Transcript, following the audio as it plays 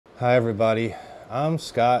Hi everybody, I'm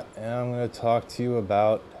Scott and I'm going to talk to you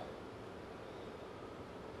about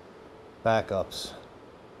backups.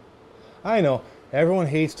 I know, everyone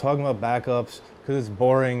hates talking about backups because it's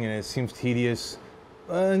boring and it seems tedious.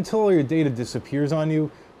 Until all your data disappears on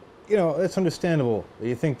you, it's understandable that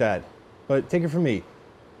you think that. But take it from me,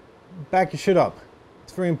 back your shit up.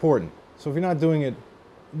 It's very important. So if you're not doing it,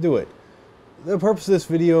 do it. The purpose of this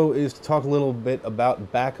video is to talk a little bit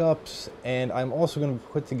about backups, and I'm also going to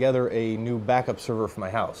put together a new backup server for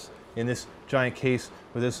my house in this giant case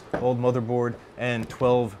with this old motherboard and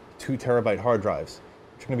 12 2-terabyte hard drives,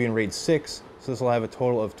 which are going to be in RAID 6, so this will have a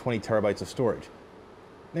total of 20 terabytes of storage.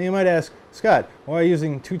 Now you might ask, Scott, why are you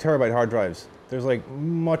using 2-terabyte hard drives? There's like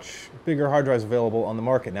much bigger hard drives available on the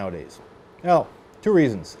market nowadays. Well, two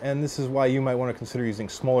reasons, and this is why you might want to consider using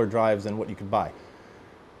smaller drives than what you could buy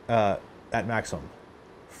at maximum.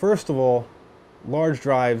 First of all, large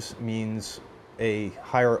drives means a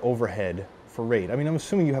higher overhead for RAID. I mean, I'm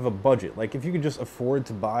assuming you have a budget. Like if you could just afford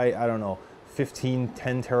to buy, I don't know, 15,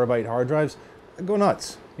 10 terabyte hard drives, go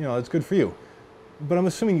nuts. It's good for you. But I'm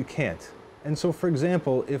assuming you can't. And so for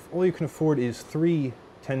example, if all you can afford is 3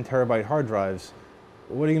 10 terabyte hard drives,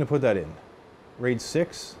 what are you going to put that in? RAID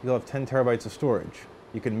 6, you'll have 10 terabytes of storage.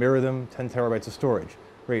 You can mirror them, 10 terabytes of storage.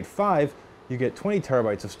 RAID 5, you get 20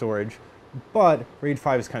 terabytes of storage, but RAID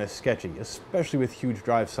 5 is kind of sketchy, especially with huge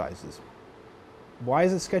drive sizes. Why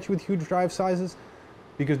is it sketchy with huge drive sizes?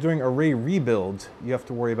 Because during array rebuilds, you have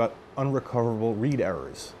to worry about unrecoverable read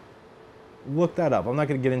errors. Look that up. I'm not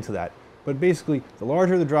going to get into that. But basically, the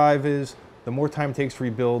larger the drive is, the more time it takes to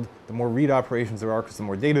rebuild, the more read operations there are because the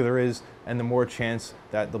more data there is, and the more chance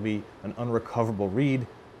that there'll be an unrecoverable read,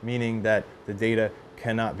 meaning that the data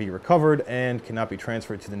cannot be recovered and cannot be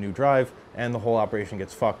transferred to the new drive, and the whole operation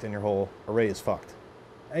gets fucked and your whole array is fucked.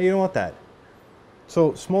 And you don't want that.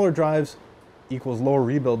 So smaller drives equals lower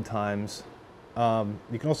rebuild times.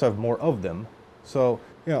 You can also have more of them. So,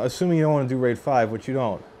 assuming you don't want to do RAID 5, which you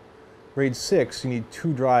don't, RAID 6, you need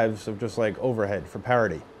 2 drives of just like overhead for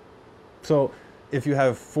parity. So if you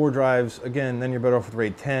have 4 drives, again, then you're better off with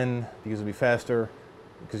RAID 10 because it'll be faster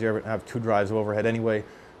because you have 2 drives of overhead anyway.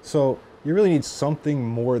 So you really need something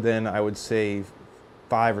more than, I would say,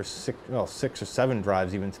 5 or 6, well, 6 or 7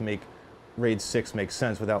 drives even to make RAID 6 make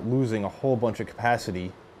sense without losing a whole bunch of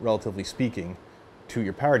capacity, relatively speaking, to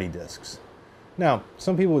your parity disks. Now,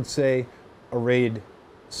 some people would say a RAID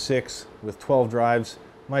 6 with 12 drives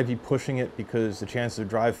might be pushing it because the chances of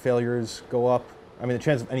drive failures go up. I mean, the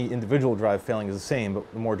chance of any individual drive failing is the same,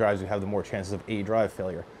 but the more drives you have, the more chances of a drive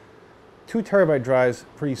failure. 2 terabyte drives,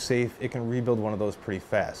 pretty safe. It can rebuild one of those pretty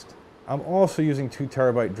fast. I'm also using 2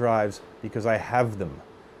 terabyte drives because I have them.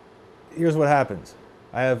 Here's what happens.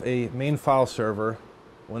 I have a main file server.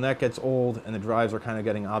 When that gets old and the drives are kind of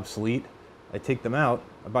getting obsolete, I take them out,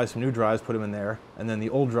 I buy some new drives, put them in there, and then the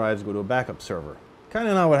old drives go to a backup server. Kind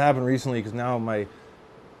of not what happened recently because now my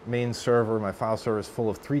main server, my file server is full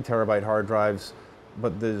of 3 terabyte hard drives,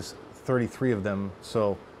 but there's 33 of them,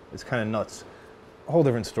 so it's kind of nuts. A whole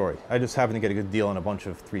different story. I just happened to get a good deal on a bunch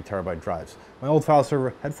of 3 terabyte drives. My old file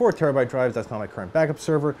server had 4 terabyte drives. That's not my current backup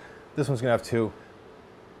server. This one's gonna have 2.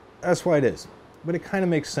 That's why it is. But it kind of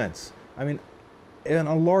makes sense. I mean, in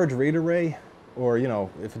a large RAID array, or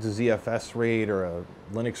if it's a ZFS RAID or a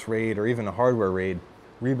Linux RAID or even a hardware RAID,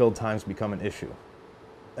 rebuild times become an issue.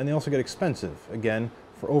 And they also get expensive, again,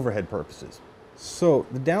 for overhead purposes. So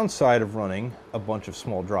the downside of running a bunch of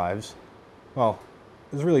small drives, well,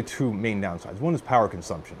 there's really 2 main downsides. One is power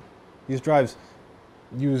consumption. These drives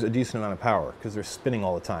use a decent amount of power because they're spinning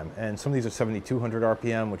all the time. And some of these are 7,200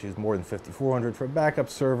 RPM, which is more than 5,400 for a backup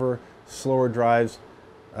server. Slower drives,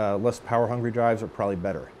 less power hungry drives are probably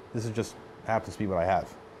better. This is just happens to be what I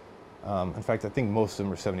have. In fact, I think most of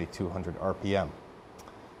them are 7,200 RPM.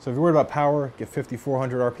 So if you're worried about power, get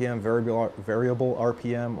 5,400 RPM, variable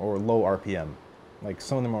RPM, or low RPM. Like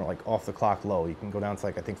some of them are like off the clock low. You can go down to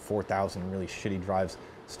like, I think 4,000 really shitty drives.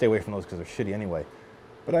 Stay away from those because they're shitty anyway.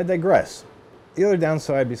 But I digress. The other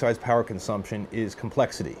downside besides power consumption is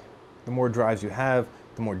complexity. The more drives you have,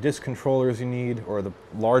 the more disk controllers you need, or the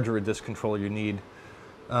larger a disk controller you need.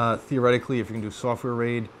 Theoretically, if you can do software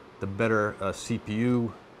RAID, the better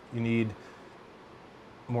CPU you need.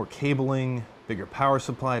 More cabling, bigger power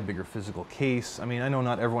supply, bigger physical case. I mean, I know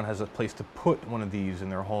not everyone has a place to put one of these in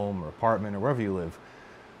their home or apartment or wherever you live.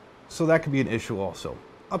 So that could be an issue also.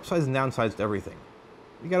 Upsides and downsides to everything.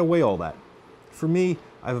 You gotta weigh all that. For me,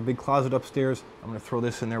 I have a big closet upstairs. I'm gonna throw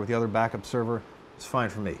this in there with the other backup server. It's fine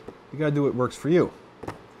for me. You gotta do what works for you.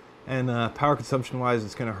 And power consumption wise,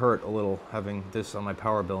 it's gonna hurt a little having this on my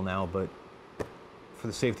power bill now, but for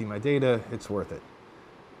the safety of my data, it's worth it.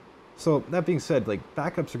 So that being said, like,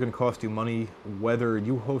 backups are going to cost you money whether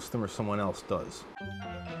you host them or someone else does.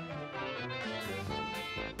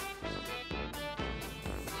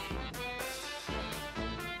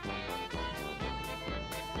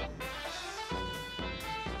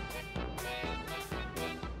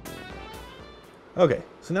 Okay,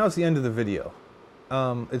 so now it's the end of the video.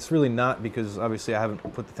 It's really not, because obviously I haven't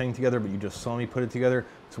put the thing together, but you just saw me put it together.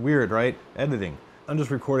 It's weird, right? Editing. I'm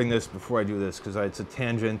just recording this before I do this because it's a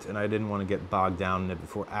tangent and I didn't want to get bogged down in it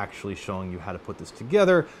before actually showing you how to put this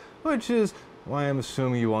together, which is why I'm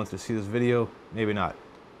assuming you wanted to see this video. Maybe not.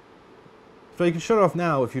 So you can shut it off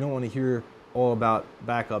now if you don't want to hear all about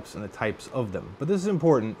backups and the types of them. But this is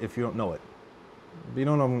important if you don't know it. But you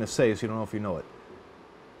don't know what I'm going to say, so you don't know if you know it.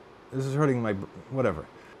 This is hurting my... whatever.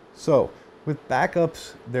 So, with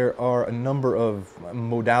backups, there are a number of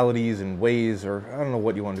modalities and ways, or I don't know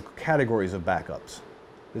what you want to call, categories of backups.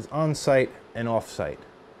 There's on-site and off-site.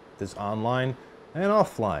 There's online and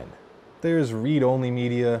offline. There's read-only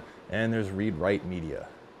media and there's read-write media.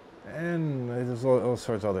 And there's all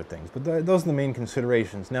sorts of other things. But those are the main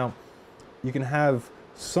considerations. Now, you can have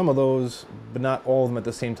some of those, but not all of them at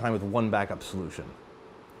the same time with one backup solution.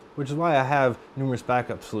 Which is why I have numerous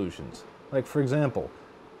backup solutions. Like, for example,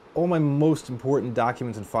 all my most important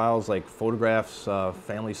documents and files, like photographs,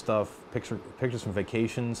 family stuff, pictures from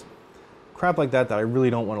vacations, crap like that I really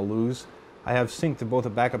don't want to lose, I have synced to both a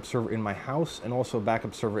backup server in my house and also a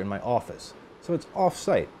backup server in my office. So it's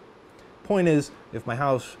off-site. Point is, if my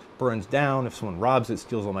house burns down, if someone robs it,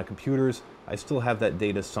 steals all my computers, I still have that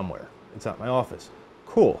data somewhere. It's at my office.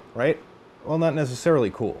 Cool, right? Well, not necessarily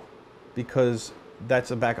cool, because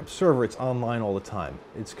that's a backup server. It's online all the time.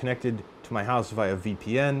 It's connected to my house via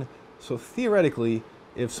VPN. So theoretically,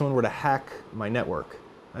 if someone were to hack my network,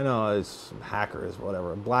 I know it's hackers,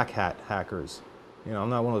 whatever, black hat hackers. You know,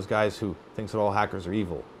 I'm not one of those guys who thinks that all hackers are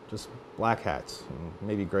evil. Just black hats, and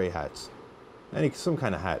maybe gray hats, some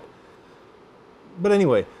kind of hat. But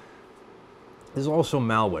anyway, there's also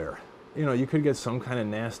malware. You know, you could get some kind of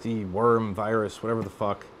nasty worm, virus, whatever the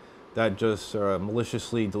fuck, that just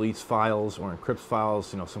maliciously deletes files or encrypts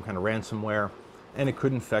files, you know, some kind of ransomware, and it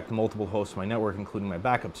could infect multiple hosts of my network, including my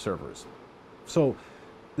backup servers. So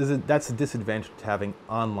that's a disadvantage to having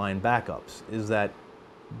online backups, is that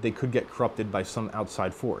they could get corrupted by some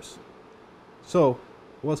outside force. So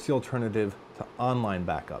what's the alternative to online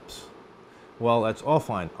backups? Well, that's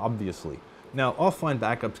offline, obviously. Now, offline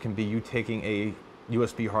backups can be you taking a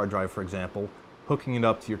USB hard drive, for example, hooking it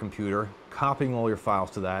up to your computer, copying all your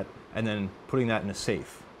files to that, and then putting that in a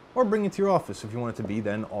safe. Or bring it to your office if you want it to be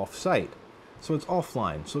then off-site. So it's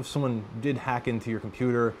offline. So if someone did hack into your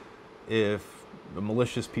computer, if a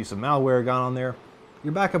malicious piece of malware got on there,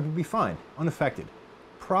 your backup would be fine, unaffected.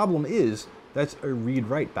 Problem is, that's a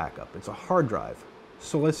read-write backup. It's a hard drive.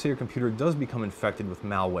 So let's say your computer does become infected with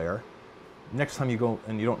malware. Next time you go,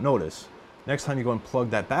 and you don't notice, next time you go and plug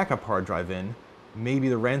that backup hard drive in, maybe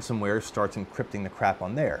the ransomware starts encrypting the crap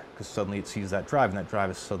on there, because suddenly it sees that drive, and that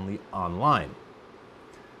drive is suddenly online.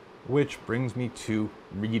 Which brings me to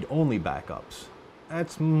read-only backups.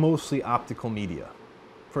 That's mostly optical media.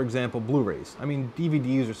 For example, Blu-rays. I mean,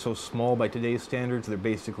 DVDs are so small by today's standards, they're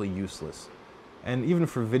basically useless. And even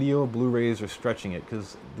for video, Blu-rays are stretching it,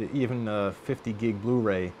 because even a 50 gig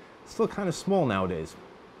Blu-ray is still kind of small nowadays.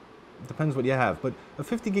 It depends what you have, but a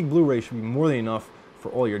 50 gig Blu-ray should be more than enough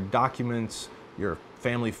for all your documents, your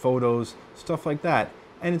family photos, stuff like that.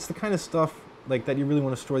 And it's the kind of stuff like that you really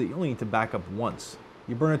want to store that you only need to back up once.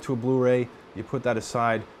 You burn it to a Blu-ray, you put that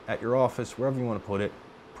aside at your office, wherever you want to put it,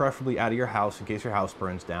 preferably out of your house in case your house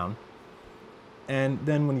burns down. And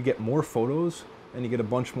then when you get more photos and you get a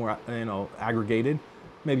bunch more, aggregated,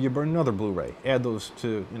 maybe you burn another Blu-ray, add those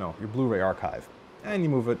to, your Blu-ray archive, and you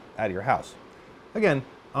move it out of your house. Again,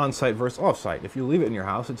 on-site versus off-site. If you leave it in your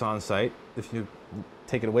house, it's on-site. If you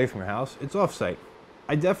take it away from your house, it's off-site.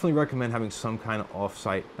 I definitely recommend having some kind of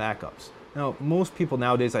off-site backups. Now, most people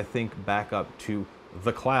nowadays, I think, back up to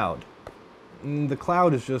the cloud. The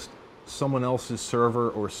cloud is just someone else's server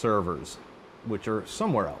or servers, which are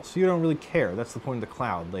somewhere else. You don't really care. That's the point of the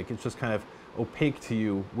cloud. Like, it's just kind of opaque to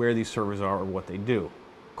you where these servers are or what they do.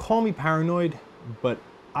 Call me paranoid, but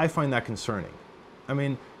I find that concerning. I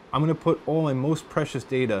mean, I'm going to put all my most precious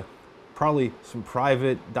data, probably some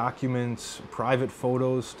private documents, private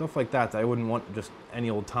photos, stuff like that I wouldn't want just any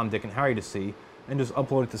old Tom, Dick, and Harry to see, and just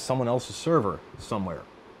upload it to someone else's server somewhere.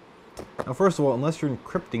 Now, first of all, unless you're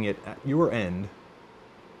encrypting it at your end,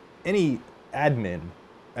 any admin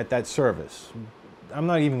at that service, I'm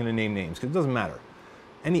not even going to name names because it doesn't matter.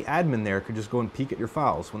 Any admin there could just go and peek at your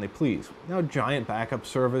files when they please. Now, a giant backup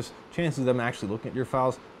service, chances of them actually looking at your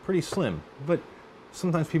files, pretty slim. But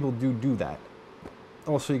sometimes people do that.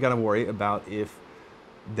 Also, you got to worry about if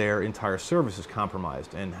their entire service is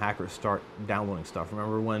compromised and hackers start downloading stuff.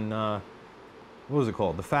 Remember when, what was it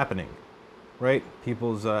called? The fappening, right?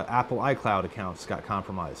 People's Apple iCloud accounts got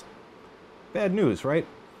compromised. Bad news, right?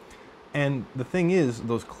 And the thing is,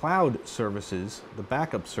 those cloud services, the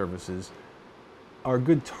backup services, are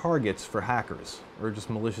good targets for hackers or just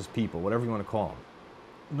malicious people, whatever you want to call them.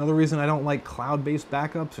 Another reason I don't like cloud-based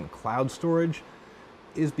backups and cloud storage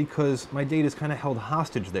is because my data is kind of held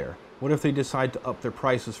hostage there. What if they decide to up their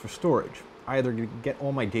prices for storage? I either get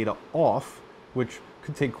all my data off, which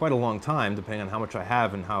could take quite a long time depending on how much I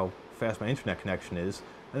have and how fast my internet connection is,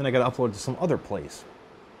 and then I got to upload it to some other place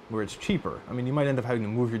where it's cheaper. I mean, you might end up having to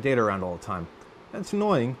move your data around all the time. That's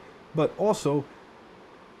annoying, but also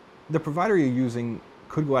the provider you're using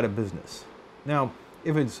could go out of business. Now,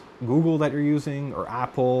 if it's Google that you're using, or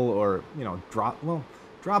Apple, or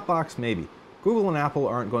Dropbox maybe. Google and Apple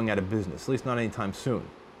aren't going out of business, at least not anytime soon.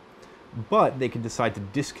 But they could decide to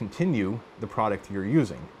discontinue the product you're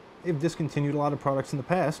using. They've discontinued a lot of products in the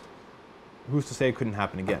past. Who's to say it couldn't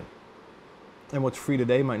happen again? And what's free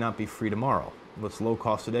today might not be free tomorrow. What's low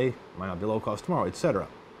cost today might not be low cost tomorrow, etc.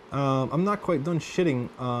 I'm not quite done shitting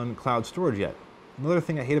on cloud storage yet. Another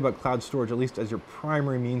thing I hate about cloud storage, at least as your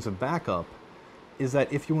primary means of backup, is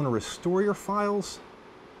that if you want to restore your files,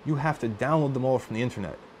 you have to download them all from the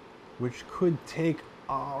internet, which could take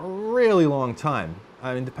a really long time.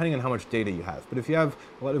 I mean, depending on how much data you have. But if you have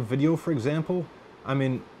a lot of video, for example, I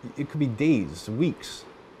mean, it could be days, weeks,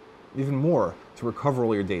 even more to recover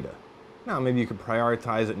all your data. Now, maybe you could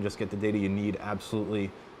prioritize it and just get the data you need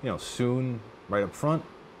absolutely, soon, right up front.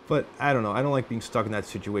 But I don't know, I don't like being stuck in that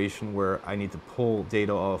situation where I need to pull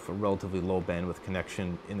data off a relatively low bandwidth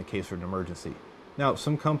connection in the case of an emergency. Now,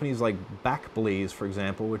 some companies like Backblaze, for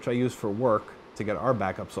example, which I use for work to get our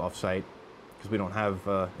backups off-site, because we don't have,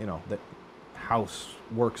 that house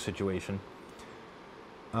work situation.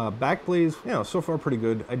 Backblaze, so far pretty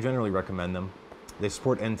good. I generally recommend them. They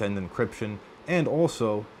support end-to-end encryption, and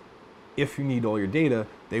also, if you need all your data,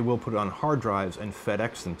 they will put it on hard drives and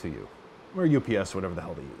FedEx them to you, or UPS, or whatever the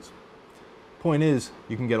hell they use. Point is,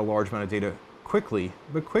 you can get a large amount of data quickly,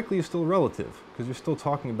 but quickly is still relative, because you're still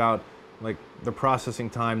talking about like the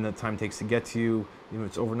processing time that time takes to get to you. If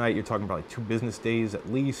it's overnight, you're talking about like 2 business days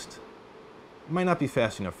at least. It might not be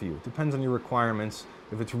fast enough for you. It depends on your requirements.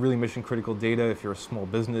 If it's really mission critical data, if you're a small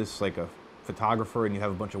business like a photographer and you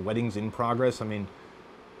have a bunch of weddings in progress, I mean,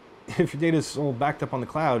 if your data is all backed up on the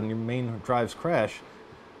cloud and your main drives crash,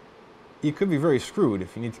 you could be very screwed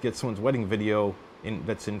if you need to get someone's wedding video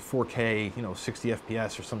that's in 4K, 60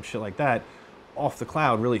 FPS or some shit like that off the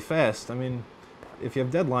cloud really fast. I mean, if you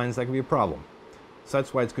have deadlines, that could be a problem. So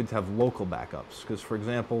that's why it's good to have local backups. Because, for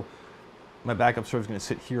example, my backup server is going to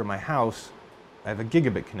sit here in my house. I have a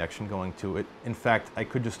gigabit connection going to it. In fact, I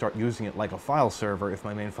could just start using it like a file server if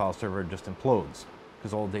my main file server just implodes,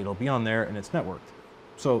 because all the data will be on there and it's networked.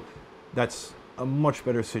 So that's a much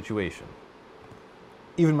better situation.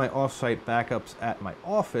 Even my off-site backups at my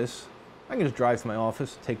office, I can just drive to my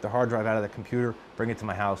office, take the hard drive out of the computer, bring it to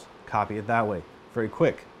my house, copy it that way. Very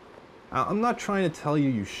quick. I'm not trying to tell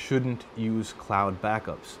you shouldn't use cloud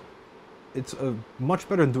backups. It's much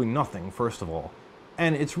better than doing nothing, first of all.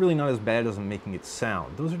 And it's really not as bad as I'm making it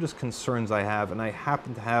sound. Those are just concerns I have, and I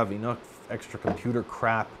happen to have enough extra computer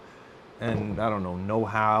crap and, I don't know,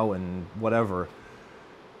 know-how and whatever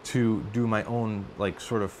to do my own,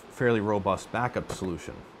 sort of fairly robust backup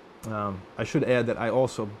solution. I should add that I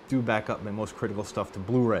also do back up my most critical stuff to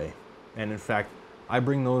Blu-ray. And in fact, I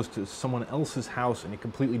bring those to someone else's house in a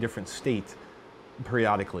completely different state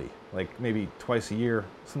periodically, like maybe twice a year,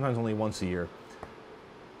 sometimes only once a year.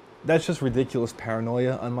 That's just ridiculous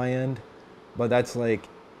paranoia on my end, but that's like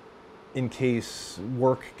in case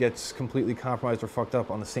work gets completely compromised or fucked up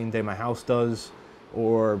on the same day my house does,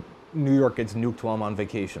 or New York gets nuked while I'm on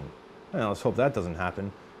vacation. Let's hope that doesn't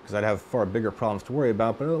happen, because I'd have far bigger problems to worry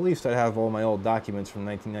about, but at least I'd have all my old documents from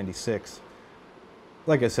 1996.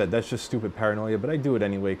 Like I said, that's just stupid paranoia, but I do it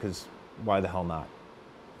anyway, because why the hell not?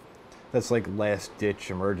 That's like last-ditch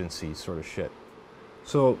emergency sort of shit.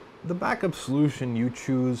 So the backup solution you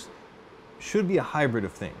choose should be a hybrid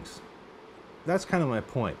of things. That's kind of my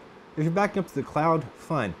point. If you're backing up to the cloud,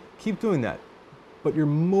 fine. Keep doing that. But your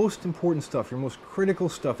most important stuff, your most critical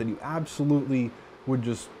stuff that you absolutely would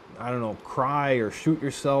just, cry or shoot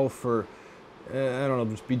yourself or,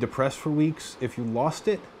 just be depressed for weeks if you lost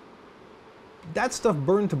it, that stuff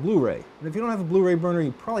burned to Blu-ray. And if you don't have a Blu-ray burner,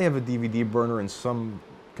 you probably have a DVD burner in some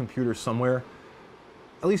computer somewhere.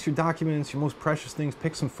 At least your documents, your most precious things,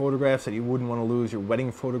 pick some photographs that you wouldn't want to lose, your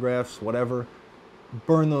wedding photographs, whatever.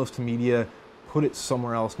 Burn those to media, put it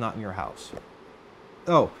somewhere else, not in your house.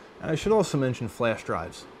 Oh, and I should also mention flash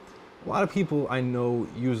drives. A lot of people I know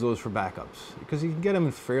use those for backups because you can get them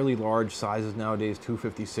in fairly large sizes nowadays,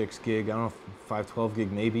 256 gig, I don't know, 512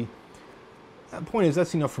 gig maybe. The point is,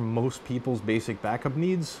 that's enough for most people's basic backup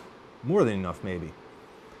needs. More than enough, maybe.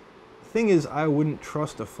 The thing is, I wouldn't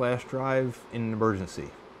trust a flash drive in an emergency.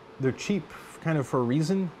 They're cheap kind of for a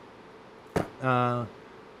reason.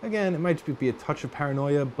 Again, it might just be a touch of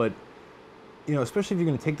paranoia, but you know, especially if you're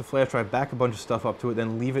going to take the flash drive, back a bunch of stuff up to it,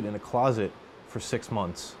 then leave it in a closet for 6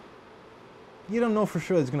 months. You don't know for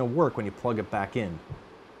sure it's going to work when you plug it back in.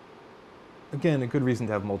 Again, a good reason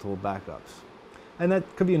to have multiple backups. And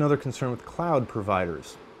that could be another concern with cloud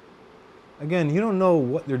providers. Again, you don't know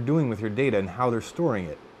what they're doing with your data and how they're storing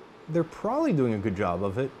it. They're probably doing a good job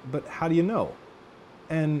of it, but how do you know?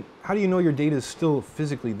 And how do you know your data is still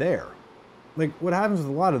physically there? Like, what happens with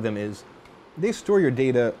a lot of them is they store your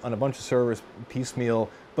data on a bunch of servers piecemeal,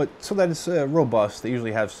 but so that it's robust, they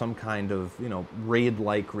usually have some kind of, you know,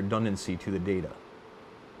 RAID-like redundancy to the data.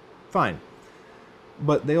 Fine.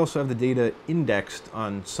 But they also have the data indexed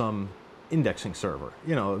on some indexing server,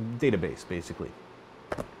 you know, a database, basically.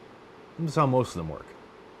 That's how most of them work.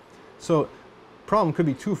 So, problem could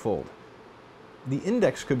be twofold. The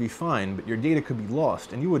index could be fine, but your data could be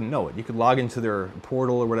lost, and you wouldn't know it. You could log into their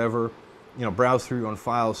portal or whatever, you know, browse through your own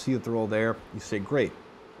files, see that they're all there. You say, great,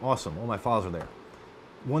 awesome, all my files are there.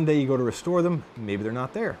 One day you go to restore them, maybe they're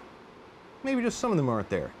not there. Maybe just some of them aren't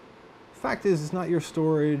there. Fact is, it's not your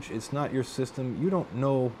storage, it's not your system. You don't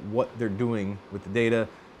know what they're doing with the data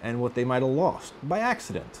and what they might have lost by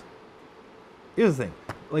accident. Here's the thing,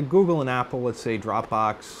 like Google and Apple, let's say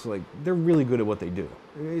Dropbox, like they're really good at what they do.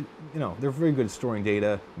 You know, they're very good at storing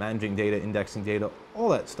data, managing data, indexing data, all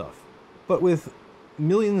that stuff. But with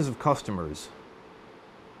millions of customers,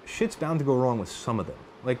 shit's bound to go wrong with some of them.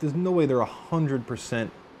 Like, there's no way they're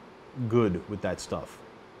 100% good with that stuff.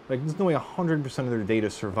 Like, there's no way 100% of their data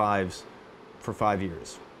survives for 5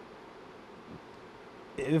 years.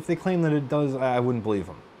 If they claim that it does, I wouldn't believe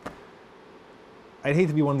them. I'd hate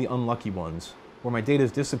to be one of the unlucky ones where my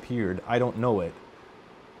data's disappeared, I don't know it,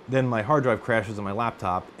 then my hard drive crashes on my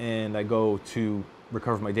laptop and I go to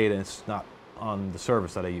recover my data and it's not on the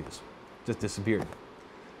service that I use. It just disappeared.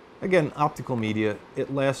 Again, optical media,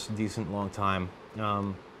 it lasts a decent long time.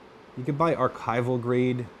 You can buy archival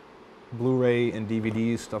grade Blu-ray and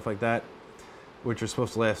DVDs, stuff like that, which are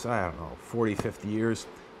supposed to last, I don't know, 40, 50 years.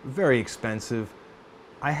 Very expensive.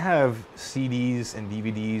 I have CDs and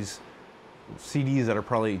DVDs, CDs that are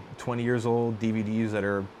probably 20 years old, DVDs that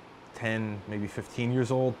are 10, maybe 15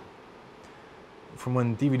 years old, from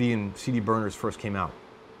when DVD and CD burners first came out.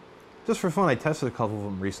 Just for fun, I tested a couple of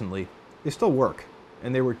them recently. They still work,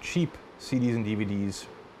 and they were cheap CDs and DVDs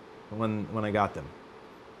when I got them.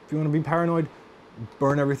 If you want to be paranoid,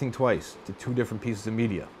 burn everything twice to 2 different pieces of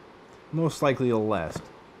media. Most likely it'll last.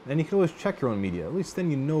 And you can always check your own media. At least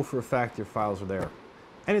then you know for a fact your files are there.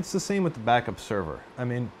 And it's the same with the backup server. I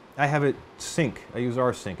mean, I have it sync. I use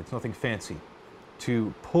rsync. It's nothing fancy.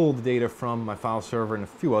 To pull the data from my file server and a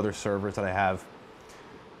few other servers that I have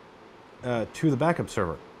to the backup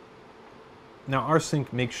server. Now,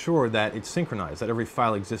 rsync makes sure that it's synchronized, that every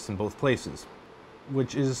file exists in both places,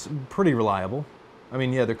 which is pretty reliable. I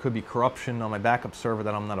mean, yeah, there could be corruption on my backup server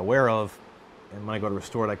that I'm not aware of, and when I go to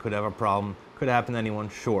restore it, I could have a problem. Could happen to anyone,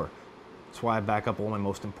 sure. That's why I back up all my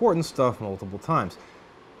most important stuff multiple times.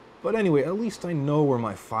 But anyway, at least I know where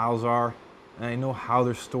my files are, and I know how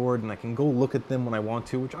they're stored, and I can go look at them when I want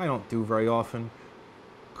to, which I don't do very often.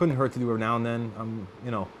 Couldn't hurt to do it now and then.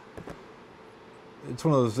 You know, it's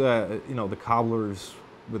one of those, you know, the cobblers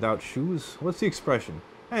without shoes. What's the expression?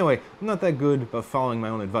 Anyway, I'm not that good about following my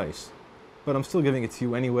own advice, but I'm still giving it to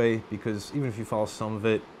you anyway, because even if you follow some of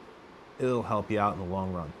it, it'll help you out in the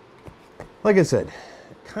long run. Like I said,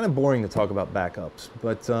 kind of boring to talk about backups,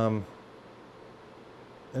 but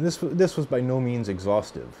and this was by no means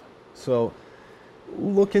exhaustive. So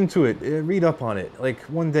look into it, read up on it. Like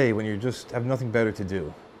one day when you just have nothing better to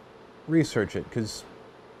do, research it, because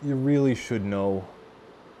you really should know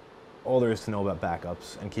all there is to know about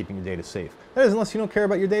backups and keeping your data safe. That is, unless you don't care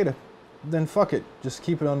about your data, then fuck it, just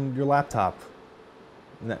keep it on your laptop.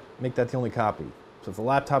 Make that the only copy. So if the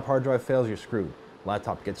laptop hard drive fails, you're screwed.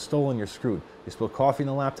 Laptop gets stolen, you're screwed. You spill coffee in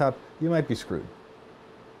the laptop, you might be screwed.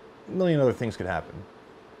 A million other things could happen.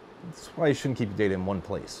 That's why you shouldn't keep your data in one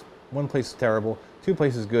place. One place is terrible, 2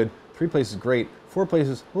 places good, 3 places great, 4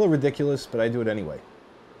 places a little ridiculous, but I do it anyway.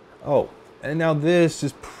 Oh, and now this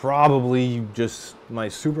is probably just my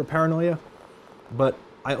super paranoia, but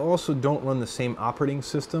I also don't run the same operating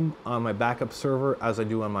system on my backup server as I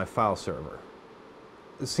do on my file server.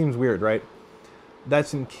 It seems weird, right?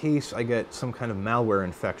 That's in case I get some kind of malware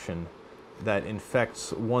infection that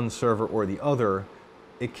infects one server or the other.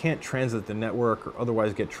 It can't transit the network or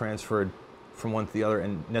otherwise get transferred from one to the other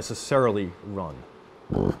and necessarily run.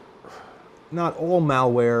 Not all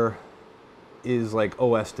malware is like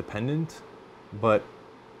OS dependent, but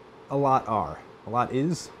a lot are. A lot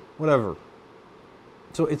is, whatever.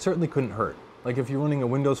 So it certainly couldn't hurt. Like if you're running a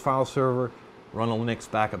Windows file server, run a Linux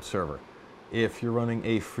backup server. If you're running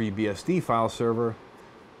a FreeBSD file server,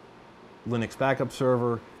 Linux backup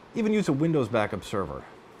server, even use a Windows backup server.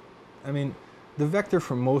 I mean, the vector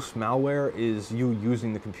for most malware is you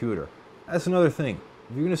using the computer. That's another thing.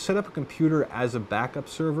 If you're going to set up a computer as a backup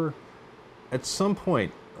server, at some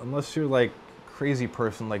point, unless you're like a crazy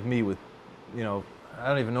person like me with, you know, I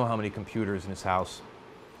don't even know how many computers in his house,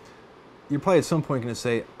 you're probably at some point going to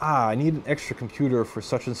say, I need an extra computer for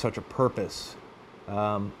such and such a purpose.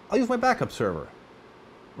 I'll use my backup server.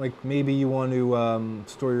 Like maybe you want to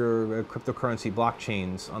store your cryptocurrency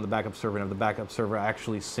blockchains on the backup server and have the backup server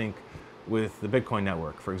actually sync with the Bitcoin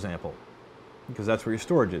network, for example, because that's where your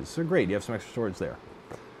storage is. So great, you have some extra storage there.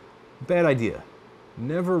 Bad idea.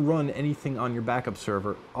 Never run anything on your backup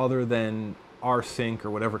server other than rsync or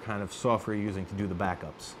whatever kind of software you're using to do the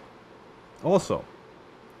backups. Also,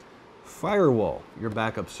 firewall your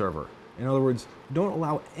backup server. In other words, don't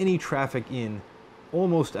allow any traffic in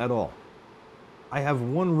almost at all. I have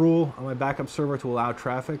one rule on my backup server to allow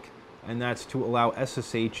traffic, and that's to allow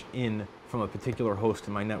SSH in from a particular host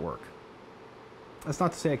in my network. That's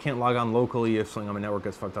not to say I can't log on locally if something on my network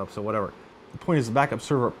gets fucked up, so whatever. The point is the backup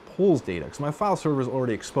server pulls data, because my file server is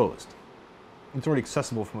already exposed. It's already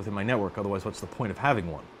accessible from within my network, otherwise what's the point of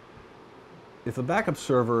having one? If the backup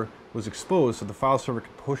server was exposed so the file server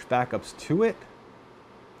could push backups to it,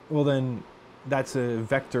 well then that's a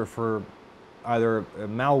vector for either a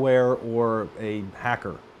malware or a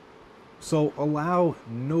hacker. So allow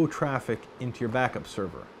no traffic into your backup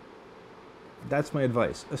server. That's my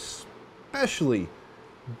advice. Especially,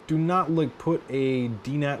 do not put a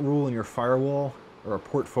DNAT rule in your firewall, or a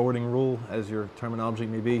port forwarding rule, as your terminology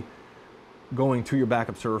may be, going to your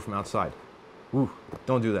backup server from outside. Ooh,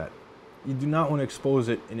 don't do that. You do not want to expose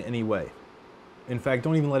it in any way. In fact,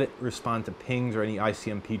 don't even let it respond to pings or any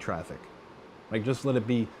ICMP traffic. Like, just let it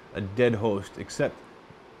be a dead host, except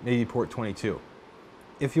maybe port 22.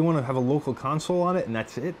 If you want to have a local console on it and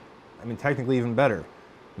that's it, I mean, technically even better.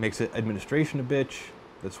 Makes it administration a bitch.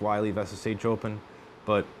 That's why I leave SSH open.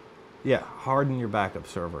 But yeah, harden your backup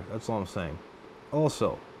server. That's all I'm saying.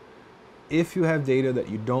 Also, if you have data that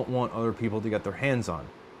you don't want other people to get their hands on,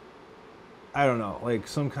 I don't know, like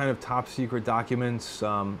some kind of top secret documents,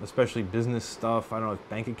 especially business stuff, I don't know,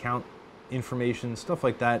 bank account information, stuff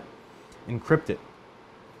like that, encrypt it.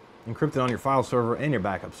 Encrypt it on your file server and your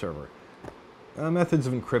backup server. Methods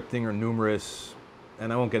of encrypting are numerous,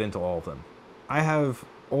 and I won't get into all of them. I have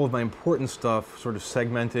all of my important stuff sort of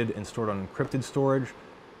segmented and stored on encrypted storage.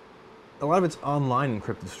 A lot of it's online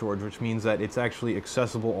encrypted storage, which means that it's actually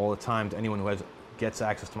accessible all the time to anyone who gets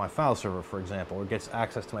access to my file server, for example, or gets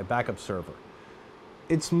access to my backup server.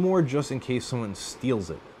 It's more just in case someone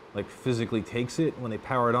steals it, like physically takes it. When they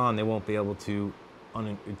power it on, they won't be able to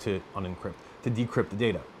decrypt the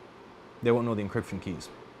data. They won't know the encryption keys.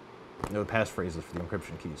 They know the passphrases for the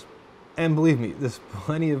encryption keys. And believe me, there's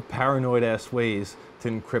plenty of paranoid-ass ways to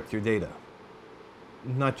encrypt your data.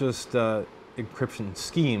 Not just encryption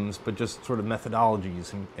schemes, but just sort of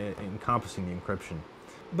methodologies encompassing the encryption.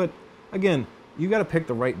 But again, you got to pick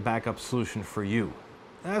the right backup solution for you.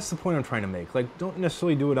 That's the point I'm trying to make. Like, don't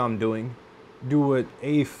necessarily do what I'm doing. Do what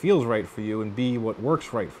A, feels right for you, and B, what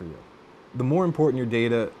works right for you. The more important your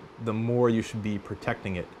data, the more you should be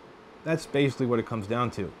protecting it. That's basically what it comes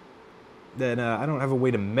down to. Then I don't have a way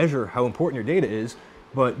to measure how important your data is,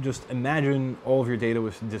 but just imagine all of your data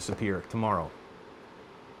was to disappear tomorrow.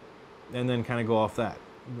 And then kind of go off that,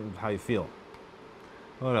 how you feel.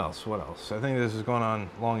 What else? What else? I think this is going on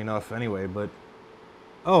long enough anyway, but...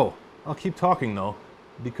 Oh, I'll keep talking though,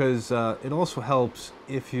 because it also helps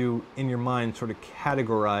if you, in your mind, sort of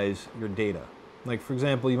categorize your data. Like, for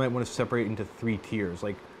example, you might want to separate into 3 tiers,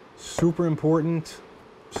 like super important,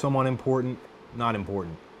 somewhat important, not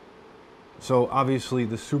important. So obviously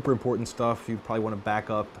the super important stuff you probably want to back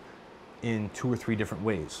up in 2 or 3 different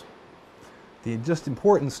ways. The just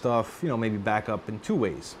important stuff, you know, maybe back up in 2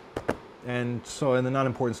 ways. And the not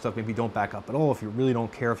important stuff, maybe don't back up at all if you really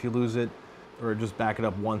don't care if you lose it, or just back it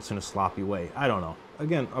up once in a sloppy way. I don't know.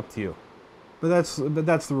 Again, up to you. But that's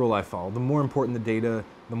the rule I follow. The more important the data,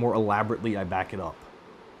 the more elaborately I back it up.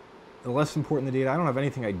 The less important the data, I don't have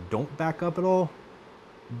anything I don't back up at all.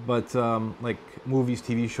 But like movies,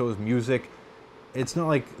 TV shows, music, it's not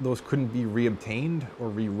like those couldn't be reobtained or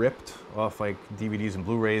re-ripped off like DVDs and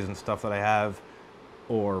Blu-rays and stuff that I have,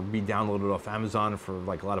 or re-downloaded off Amazon for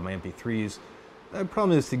like a lot of my MP3s. The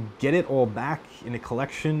problem is to get it all back in a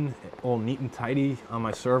collection, all neat and tidy on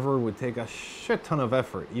my server would take a shit ton of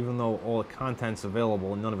effort, even though all the content's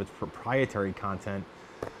available and none of it's proprietary content.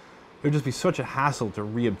 It would just be such a hassle to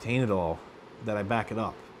reobtain it all that I back it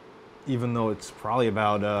up, even though it's probably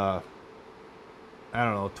about, I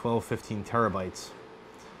don't know, 12, 15 terabytes.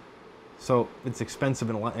 So it's expensive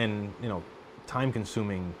and you know, time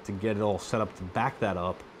consuming to get it all set up to back that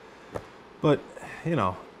up. But, you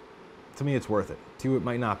know, to me it's worth it. To you it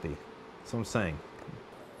might not be. That's what I'm saying.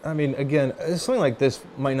 I mean, again, something like this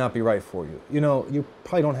might not be right for you. You know, you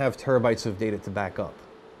probably don't have terabytes of data to back up.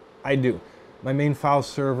 I do. My main file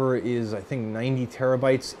server is, I think, 90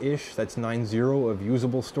 terabytes-ish. That's 90 of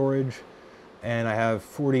usable storage. And I have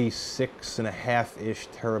 46.5-ish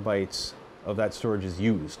terabytes of that storage is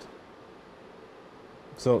used.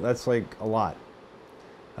 So that's like a lot.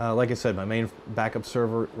 Like I said, my main backup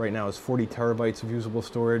server right now is 40 terabytes of usable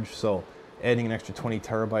storage. So adding an extra 20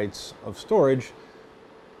 terabytes of storage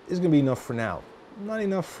is going to be enough for now. Not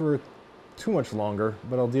enough for too much longer,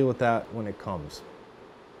 but I'll deal with that when it comes.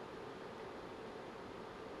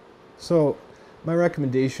 So my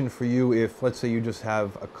recommendation for you, if let's say you just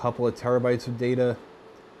have a couple of terabytes of data,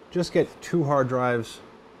 just get 2 hard drives,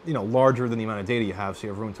 you know, larger than the amount of data you have, so you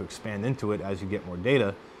have room to expand into it as you get more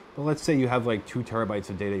data. But let's say you have like 2 terabytes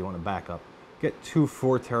of data you want to back up. Get 2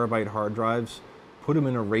 4-terabyte hard drives, put them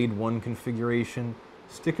in a RAID 1 configuration,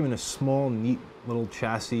 stick them in a small, neat little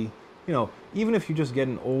chassis. You know, even if you just get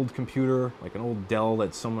an old computer, like an old Dell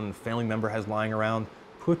that a family member has lying around,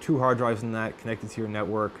 put 2 hard drives in that, connect it to your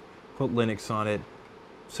network, put Linux on it,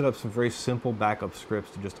 set up some very simple backup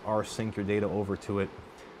scripts to just rsync your data over to it.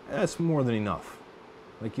 And that's more than enough.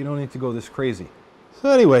 Like, you don't need to go this crazy. So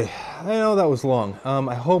anyway, I know that was long.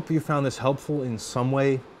 I hope you found this helpful in some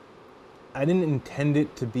way. I didn't intend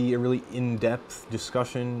it to be a really in-depth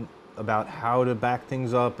discussion about how to back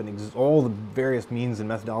things up and all the various means and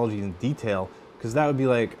methodologies in detail, because that would be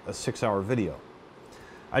like a 6-hour video.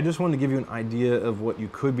 I just wanted to give you an idea of what you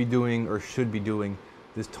could be doing or should be doing.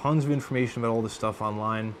 There's tons of information about all this stuff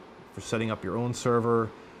online for setting up your own server,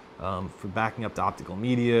 for backing up to optical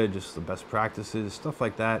media, just the best practices, stuff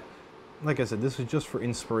like that. Like I said, this is just for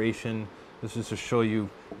inspiration. This is to show you,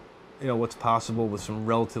 you know, what's possible with some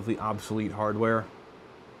relatively obsolete hardware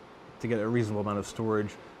to get a reasonable amount of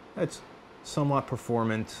storage that's somewhat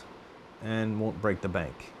performant and won't break the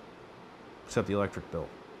bank, except the electric bill.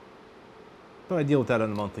 But I deal with that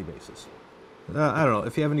on a monthly basis. I don't know,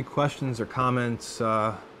 if you have any questions or comments,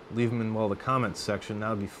 leave them in, well, the comments section.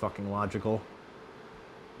 That would be fucking logical.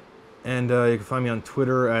 And you can find me on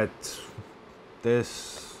Twitter at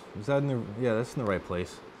this, is that in the, yeah, that's in the right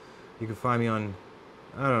place. You can find me on,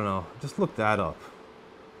 I don't know, just look that up.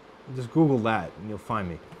 Just Google that and you'll find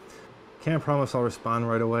me. Can't promise I'll respond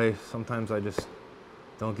right away. Sometimes I just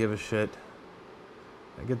don't give a shit.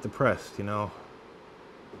 I get depressed, you know.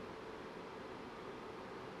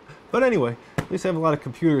 But anyway, at least I have a lot of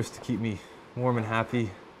computers to keep me warm and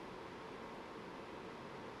happy.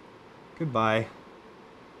 Goodbye.